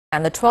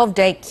And the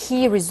 12-day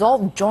Key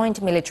Resolve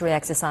joint military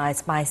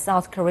exercise by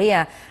South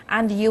Korea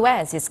and the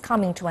U.S. is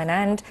coming to an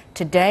end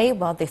today,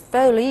 while the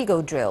Foal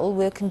Eagle drill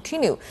will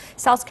continue.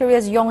 South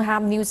Korea's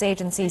Yonhap news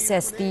agency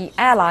says the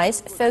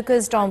allies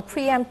focused on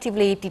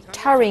preemptively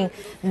deterring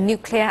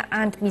nuclear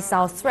and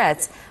missile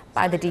threats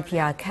by the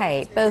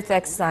DPRK. Both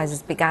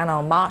exercises began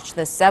on March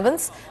the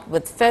 7th,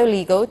 with Foal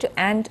Eagle to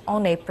end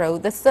on April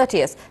the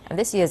 30th. And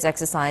this year's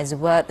exercises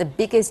were the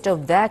biggest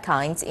of their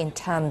kinds in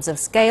terms of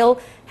scale,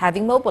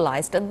 having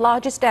mobilized the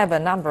largest ever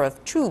number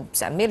of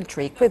troops and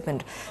military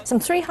equipment. Some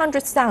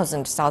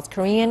 300,000 South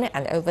Korean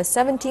and over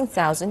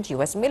 17,000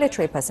 U.S.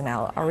 military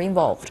personnel are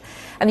involved.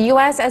 And the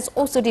U.S. has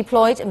also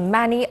deployed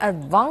many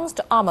advanced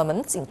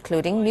armaments,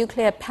 including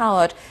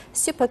nuclear-powered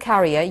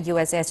supercarrier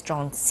USS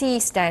John C.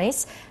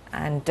 Stennis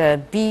and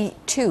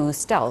B-2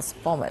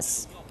 stealth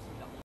bombers.